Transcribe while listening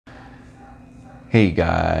Hey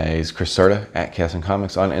guys, Chris Sarda at Chaos and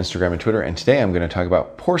Comics on Instagram and Twitter, and today I'm going to talk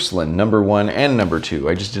about Porcelain #1 and #2.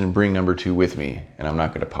 I just didn't bring #2 with me, and I'm not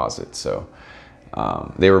going to pause it, so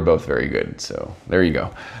they were both very good, so there you go.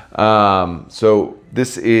 So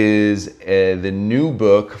this is the new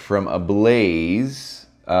book from Ablaze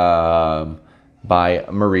by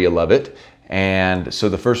Maria Llovet, and so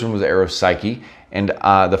the first one was Eros, Psyche. And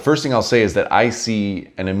the first thing I'll say is that I see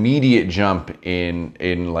an immediate jump in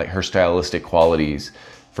like her stylistic qualities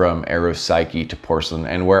from Eros, Psyche to Porcelain.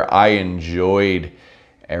 And where I enjoyed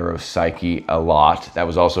Eros, Psyche a lot, that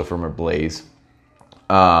was also from Ablaze.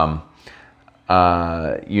 You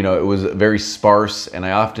know, it was very sparse, and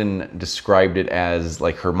I often described it as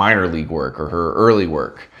like her minor league work or her early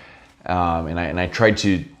work. And I tried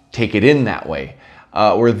to take it in that way.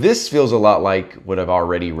 Where this feels a lot like what I've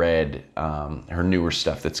already read, her newer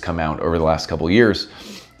stuff that's come out over the last couple of years.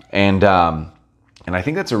 And I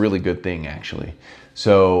think that's a really good thing, actually.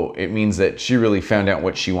 So it means that she really found out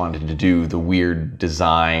what she wanted to do, the weird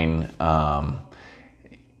design,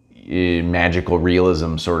 magical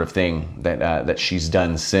realism sort of thing that she's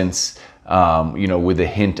done since, you know, with a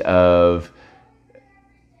hint of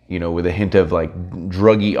like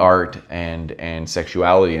druggy art and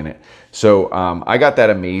sexuality in it. So I got that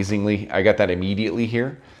immediately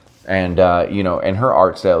here. And, you know, and her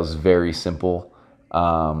art style is very simple,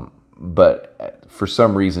 but for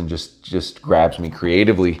some reason just grabs me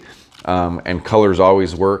creatively, and colors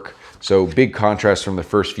always work. So big contrast from the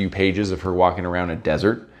first few pages of her walking around a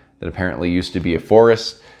desert that apparently used to be a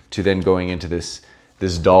forest to then going into this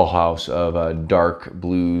dollhouse of dark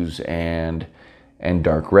blues and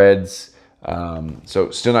dark reds.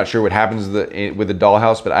 So still not sure what happens with the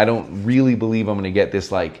dollhouse, but I don't really believe I'm going to get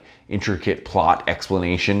this like intricate plot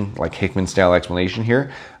explanation, like Hickman style explanation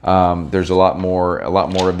here. There's a lot more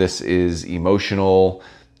of this is emotional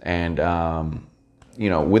and, you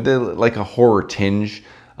know, with like a horror tinge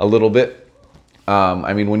a little bit.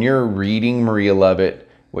 I mean, when you're reading Maria Llovet,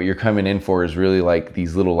 what you're coming in for is really like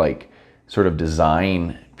these little like sort of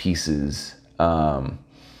design pieces,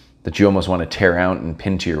 that you almost want to tear out and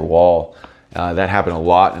pin to your wall. That happened a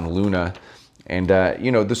lot in Luna. And,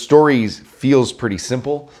 you know, the story feels pretty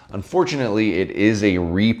simple. Unfortunately, it is a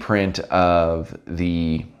reprint of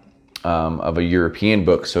of a European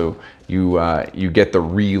book. So you get the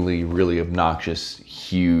really, really obnoxious,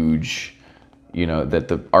 huge, you know, that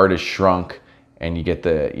the artist shrunk, and you get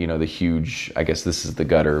the, you know, the huge, I guess this is the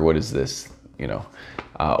gutter. What is this? You know,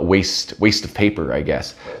 waste of paper, I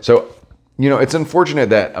guess. So, you know, it's unfortunate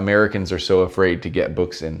that Americans are so afraid to get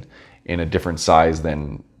books in a different size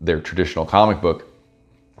than their traditional comic book.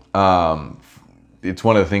 It's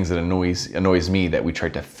one of the things that annoys me that we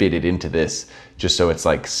tried to fit it into this just so it's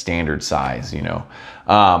like standard size, you know.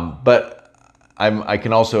 But I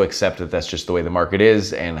can also accept that that's just the way the market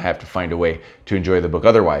is, and I have to find a way to enjoy the book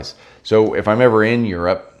otherwise. So if I'm ever in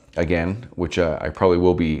Europe again, which I probably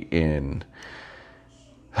will be in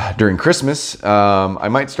during Christmas, I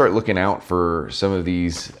might start looking out for some of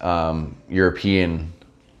these European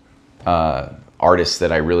artists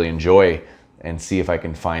that I really enjoy and see if I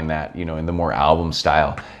can find that, you know, in the more album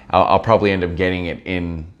style. I'll probably end up getting it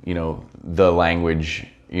in, you know, the language,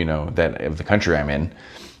 you know, that of the country I'm in.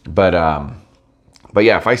 But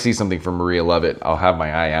yeah, if I see something from Maria Llovet, I'll have my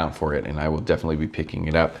eye out for it, and I will definitely be picking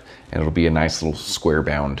it up, and it'll be a nice little square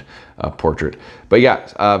bound portrait. But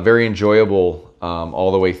yeah, very enjoyable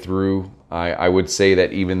all the way through. I would say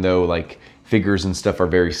that even though like figures and stuff are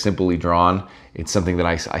very simply drawn, it's something that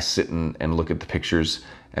I sit and look at the pictures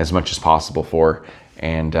as much as possible for.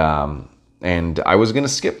 And I was gonna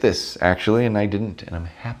skip this actually, and I didn't, and I'm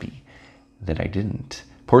happy that I didn't.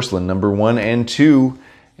 Porcelain #1 and 2,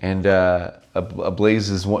 and Ablaze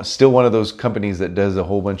is still one of those companies that does a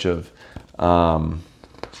whole bunch of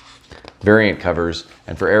variant covers.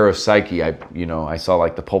 And for Eros, Psyche, I saw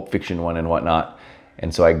like the Pulp Fiction one and whatnot,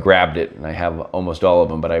 and so I grabbed it, and I have almost all of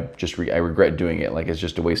them, but I regret doing it. Like, it's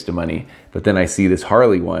just a waste of money. But then I see this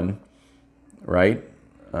Harley one, right?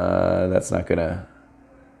 That's not gonna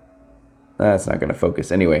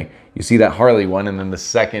focus. Anyway, you see that Harley one, and then the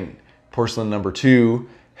second Porcelain #2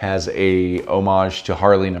 has a homage to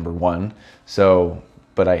Harley #1. So,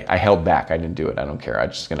 but I held back. I didn't do it. I don't care. I'm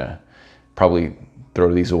just gonna probably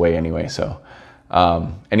throw these away anyway. So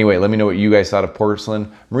anyway, let me know what you guys thought of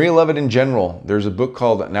Porcelain. Maria Llovet in general. There's a book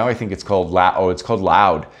called, now I think it's called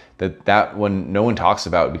Loud. That one no one talks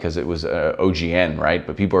about because it was OGN, right?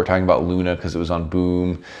 But people are talking about Luna because it was on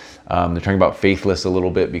Boom. They're talking about Faithless a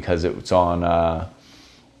little bit because it's on,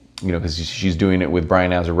 you know, because she's doing it with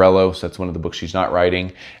Brian Azzarello. So that's one of the books she's not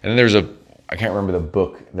writing. And then there's I can't remember the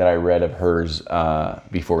book that I read of hers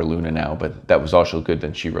before Luna now, but that was also good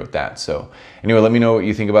that she wrote that. So anyway, let me know what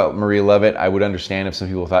you think about Maria Llovet. I would understand if some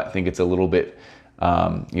people think it's a little bit,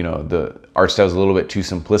 you know, the art style is a little bit too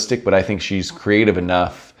simplistic, but I think she's creative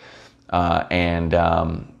enough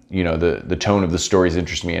you know, the tone of the stories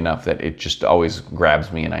interest me enough that it just always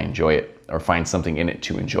grabs me and I enjoy it or find something in it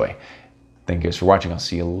to enjoy. Thank you guys for watching. I'll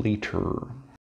see you later.